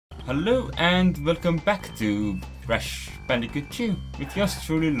Hello and welcome back to Crash Bandicoot 2 with yours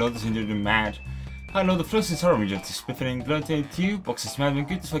truly, Andres Indoril Mad. I know the first is horror of the spiffing blood 2 boxes mad when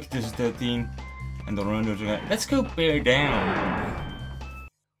good as fuck 2013 and the run. Let's go bear down.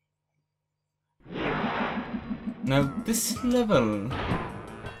 Now this level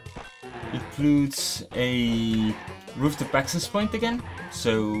includes a rooftop access point again,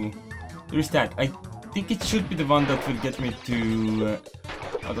 so there is that. I think it should be the one that will get me to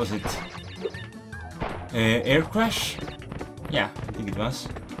what was it? Air crash? Yeah, I think it was.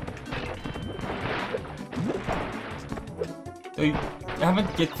 So I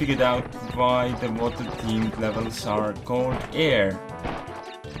haven't yet figured out why the water themed levels are called air.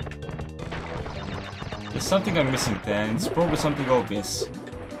 There's something I'm missing there, and it's probably something obvious.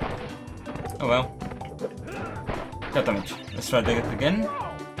 Oh well. God damn it. Let's try that again.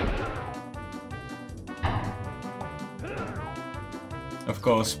 Of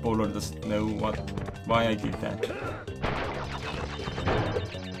course, Polo doesn't know why I did that.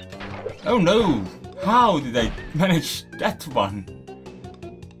 Oh no! How did I manage that one?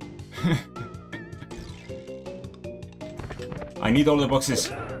 I need all the boxes.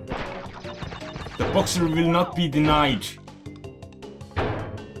 The boxer will not be denied.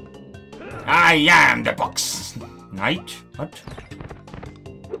 I am the box knight? What?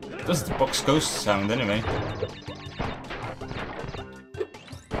 Does the box ghost sound anyway?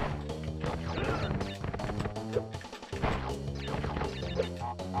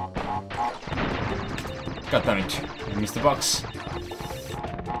 God damn it, I missed the box.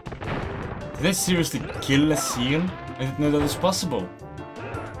 Did I seriously kill a seal? I didn't know that was possible.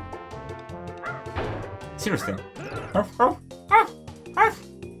 Seriously. God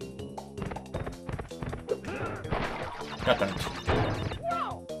damn it.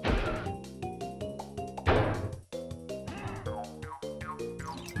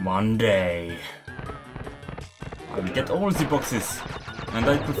 Monday. I will get all the boxes. And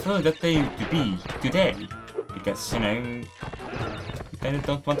I prefer that day to be today. Because, you know, I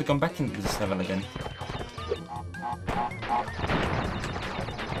don't want to come back into this level again.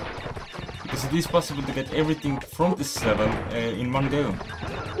 Because it is possible to get everything from this level in one go.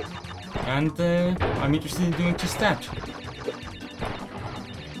 And I'm interested in doing just that.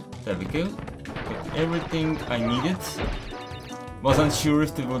 There we go. Got everything I needed. Wasn't sure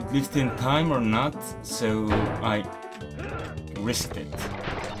if they would lift in time or not, so I risked it.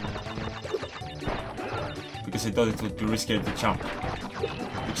 Because I thought it would be riskier to jump.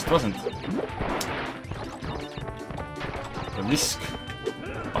 Which it wasn't. The risk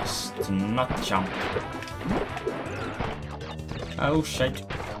was to not jump. Oh shit.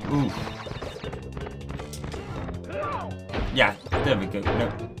 Ooh. Yeah, there we go. No.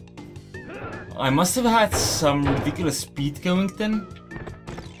 I must have had some ridiculous speed going then.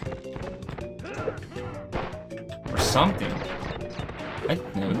 Or something. I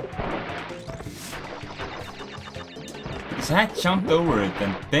don't know. Because I had jumped over it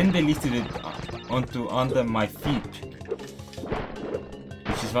and then they lifted it onto under my feet.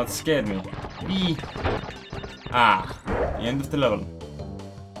 Which is what scared me. Eee. Ah, the end of the level.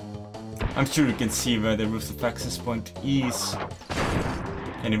 I'm sure you can see where the rooftop access point is.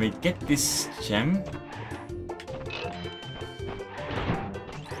 Anyway, get this gem.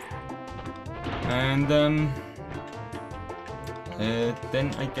 And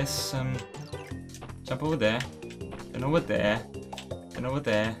then I guess jump over there, and over there, and over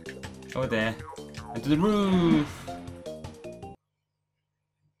there, over there, and to the roof.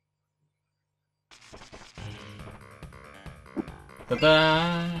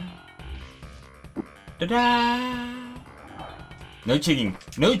 Ta-da! Ta-da! No jigging,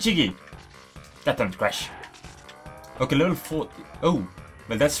 no jigging. That don't crash. Okay, level 40. Oh,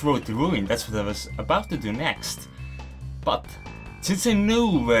 well that's Road to Ruin. That's what I was about to do next. But since I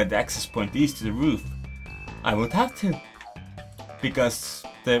know where the access point is to the roof, I won't have to. Because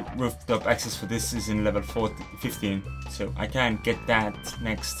the rooftop access for this is in level 15, so I can't get that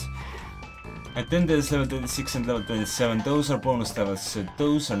next. And then there's level 26 and level 27. Those are bonus levels, so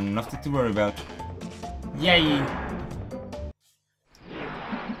those are nothing to worry about. Yay!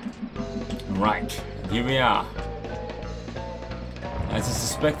 Right, here we are. As I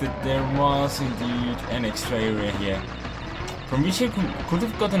suspected, there was indeed an extra area here, from which I could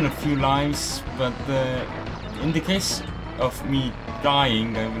have gotten a few lives, but in the case of me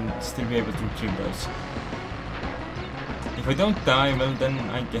dying, I will still be able to retrieve those. If I don't die, well then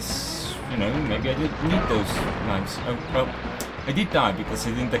I guess, you know, maybe I didn't need those lives. Oh, well, I did die because I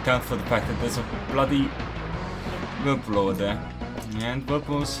didn't account for the fact that there's a bloody whirlpool over there. And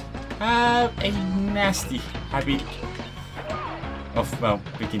whirlpools have a nasty habit of, well,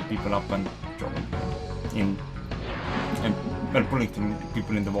 picking people up and throwing in, and, well, pulling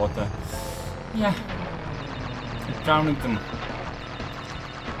people in the water. Yeah, and drowning them.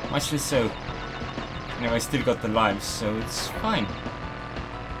 Much less so. Anyway, I still got the lives, so it's fine.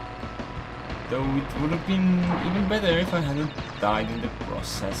 Though it would have been even better if I hadn't died in the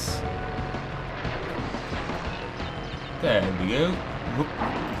process. There we go. Whoop.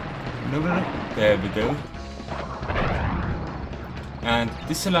 No. There we go. And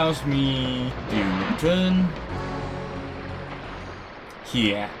this allows me to return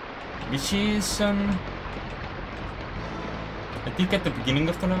here, which is I think at the beginning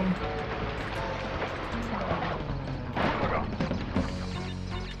of the level.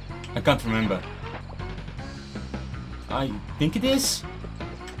 I can't remember. I think it is.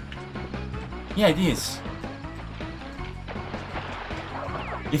 Yeah, it is.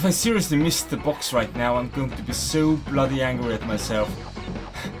 If I seriously missed the box right now, I'm going to be so bloody angry at myself.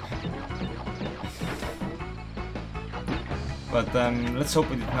 But let's hope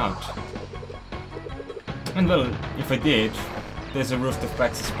I did not. And well, if I did, there's a rooftop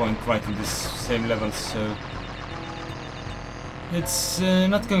access point right in this same level, so it's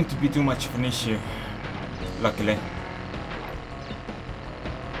not going to be too much of an issue, luckily.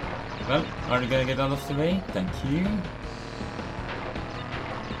 Well, are you gonna get out of the way? Thank you.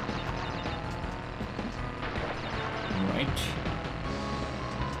 Right.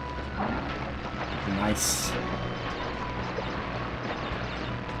 Nice.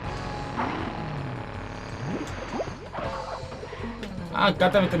 Ah,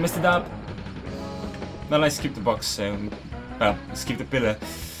 goddammit, I messed it up. Well, I skipped the box, so... Well, I skipped the pillar.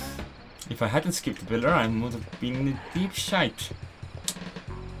 If I hadn't skipped the pillar, I would have been in a deep shite.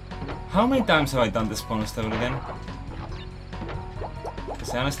 How many times have I done this bonus level again?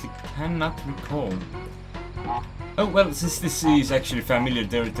 Because I honestly cannot recall. Oh, well, since this is actually familiar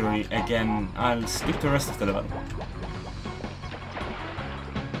territory again, I'll skip the rest of the level.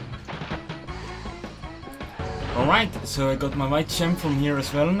 Alright, so I got my white gem from here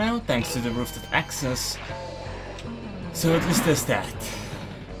as well now, thanks to the rooftop access. So at least there's that.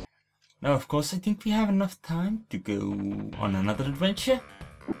 Now, of course, I think we have enough time to go on another adventure.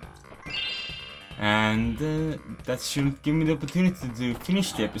 And that should give me the opportunity to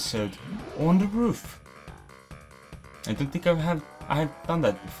finish the episode on the roof. I don't think I have done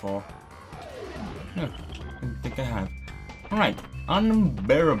that before. No, I don't think I have. Alright,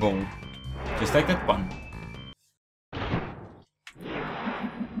 Un-Bearable. Just like that one.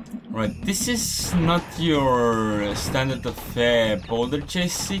 Right, this is not your standard of boulder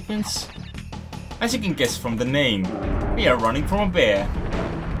chase sequence. As you can guess from the name, we are running from a bear.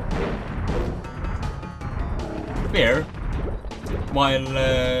 Bear, while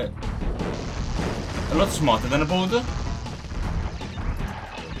a lot smarter than a boulder,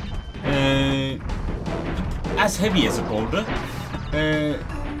 as heavy as a boulder,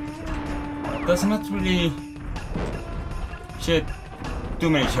 does not really share too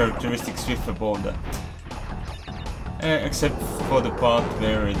many characteristics with a boulder, except for the part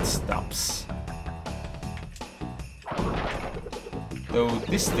where it stops. Though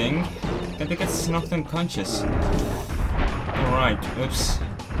this thing kinda gets knocked unconscious. Alright, oops.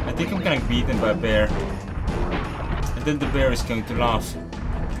 I think I'm gonna be eaten by a bear. And then the bear is going to laugh.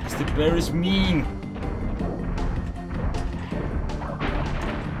 Because the bear is mean.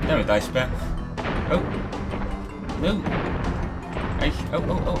 Damn it, ice bear. Oh. No. Oh.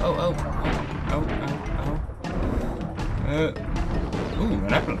 Ooh,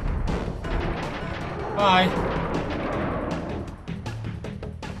 an apple. Bye.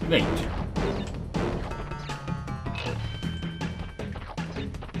 Wait.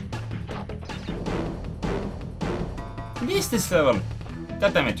 What is this level?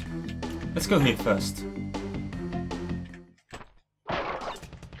 God damn it. Let's go here first.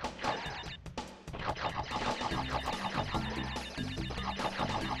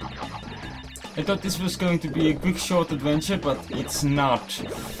 I thought this was going to be a quick short adventure, but it's not.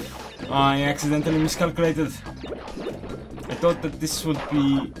 I accidentally miscalculated. I thought that this would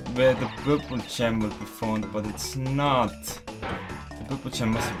be where the purple gem would be found, but it's not. The purple gem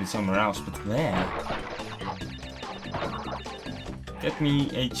must have been somewhere else, but where? Get me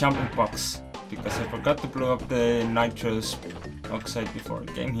a jumping box, because I forgot to blow up the nitrous oxide before I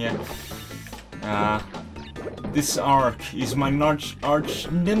came here. This arc is my arch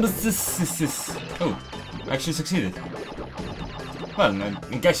nemesis. Oh, I actually succeeded. Well,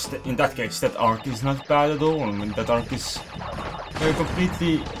 in that case, that arc is not bad at all. I mean, that arc is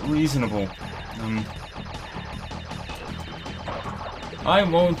completely reasonable. I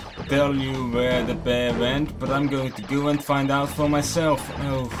won't tell you where the bear went, but I'm going to go and find out for myself.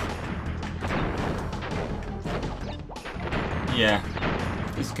 Oh. Yeah,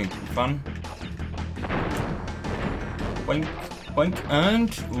 this is going to be fun. Boink, boink,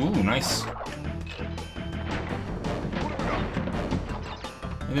 and... Ooh, nice.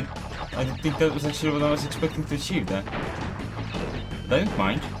 I didn't think that was actually what I was expecting to achieve there. But I don't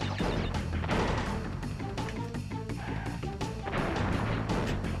mind.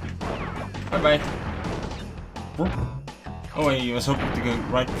 Bye bye. Oh, I was hoping to go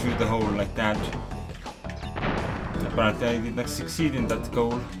right through the hole like that. Apparently I did not succeed in that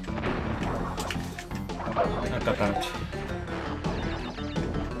goal. I got that.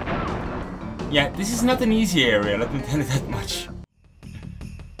 Yeah, this is not an easy area, let me tell you that much.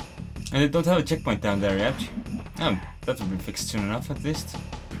 And I don't have a checkpoint down there yet. Oh, that will be fixed soon enough at least.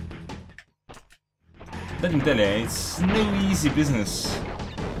 Let me tell you, it's no easy business.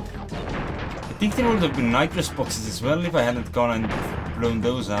 I think there would have been Nitrus boxes as well if I hadn't gone and blown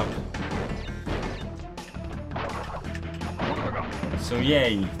those up. So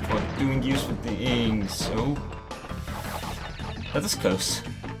yay, for doing useful things. Oh, that is close.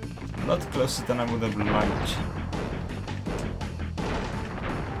 A lot closer than I would have liked.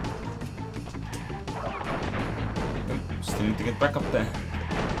 Oh, still need to get back up there.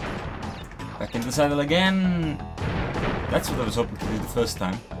 Back in the saddle again. That's what I was hoping to do the first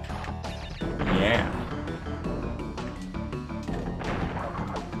time. Yeah.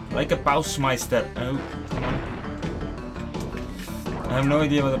 Like a Pausmeister. Oh, come on. I have no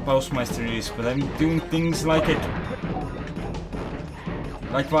idea what a Pausmeister is, but I'm doing things like it.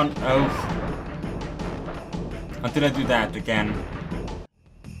 Like one. Oh. Until I do that again.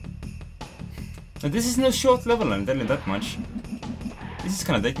 Now, this is no short level, I'm telling you that much. This is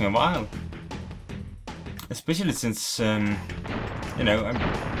gonna take me a while. Especially since, you know, I'm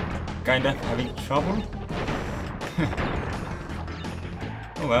kinda having trouble.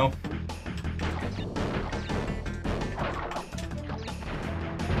 Oh well.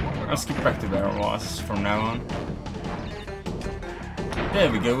 I'll skip back to where I was from now on.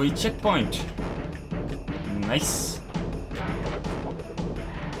 There we go, a checkpoint. Nice.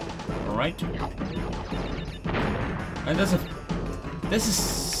 Alright. And there's a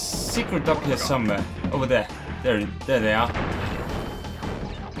secret up here somewhere. Over there. There they are.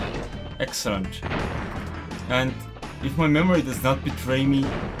 Excellent. And if my memory does not betray me,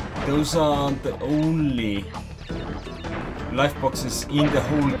 those are the only life boxes in the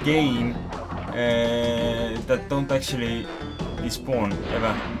whole game that don't actually despawn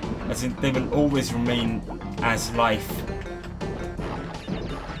ever. As in, they will always remain as life.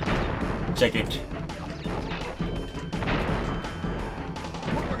 Check it.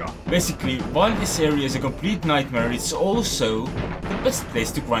 Basically, while this area is a complete nightmare, it's also the best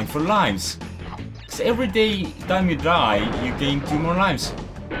place to grind for lives. Because every time you die, you gain 2 more lives.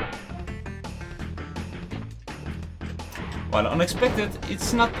 While unexpected,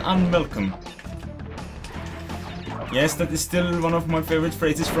 it's not unwelcome. Yes, that is still one of my favorite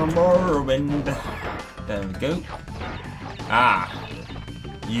phrases from Morrowind. There we go. Ah,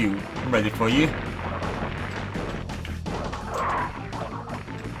 you. I'm ready for you.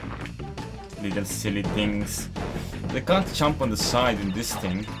 Little silly things. They can't jump on the side in this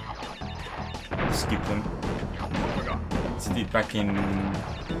thing. Skip them. Let's do it back in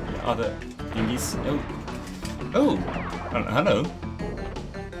the other thingies. Oh. Oh! Hello.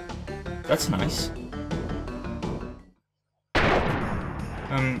 That's nice.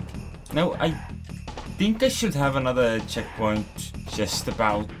 Now I think I should have another checkpoint just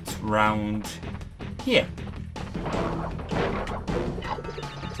about round here.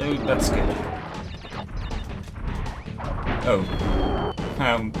 So that's good. Oh.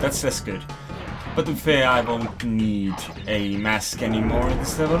 That's less good. But to be fair, I won't need a mask anymore in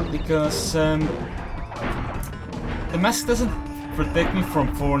this level because the mask doesn't protect me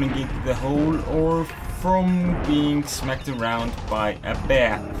from falling into the hole or from being smacked around by a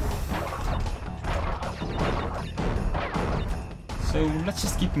bear. So let's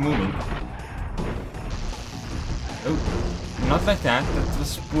just keep moving. Oh, not like that. That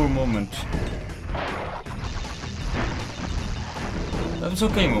was a poor moment. That was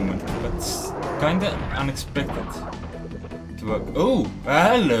okay moment, but kinda unexpected to work. Oh,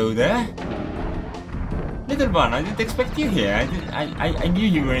 hello there. Little one, I didn't expect you here. I knew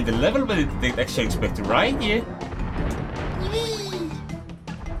you were in the level, but I didn't actually expect to ride here.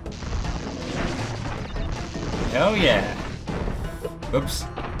 Oh yeah. Oops.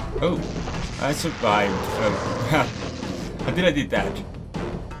 Oh, I survived. Oh. Until I did that.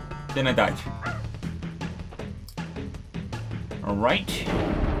 Then I died. Alright.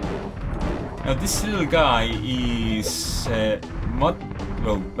 Now this little guy is what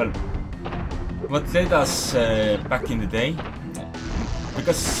led us back in the day,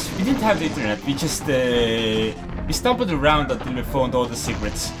 because we didn't have the internet. We just we stumbled around until we found all the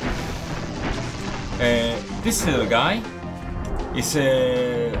secrets. This little guy is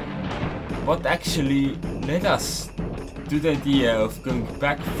what actually led us to the idea of going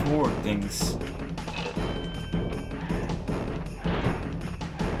back for things.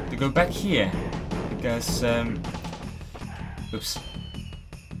 To go back here, because oops,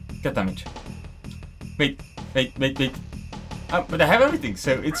 god damn it. Wait. But I have everything,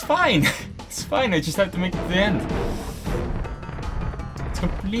 so it's fine. It's fine. I just have to make it to the end. It's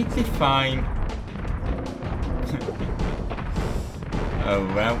completely fine. Oh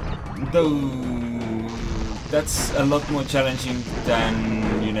well, though that's a lot more challenging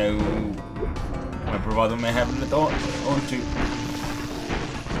than, you know, my bravado may have let on to.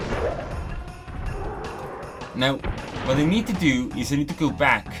 Now, what I need to do is I need to go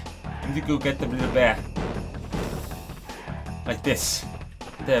back. I need to go get the little bear. Like this.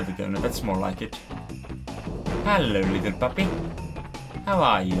 There we go, now that's more like it. Hello, little puppy. How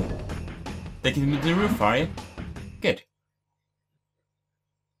are you? Taking me to the roof, are you? Good.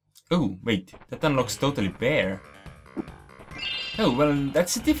 Oh, wait, that unlocks totally bare. Oh, well,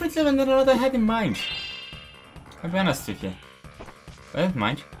 that's a different level than what I had in mind. I'll be honest with you. I don't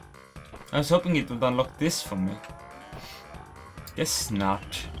mind. I was hoping it would unlock this for me. Guess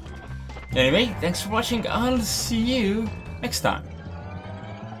not. Anyway, thanks for watching. I'll see you next time.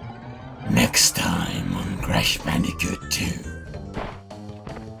 Next time on Crash Bandicoot 2.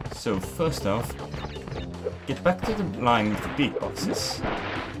 So first off, get back to the line with the beatboxes,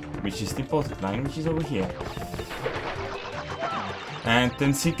 which is the important line, which is over here. And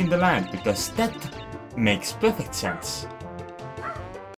then seek in the land, because that makes perfect sense.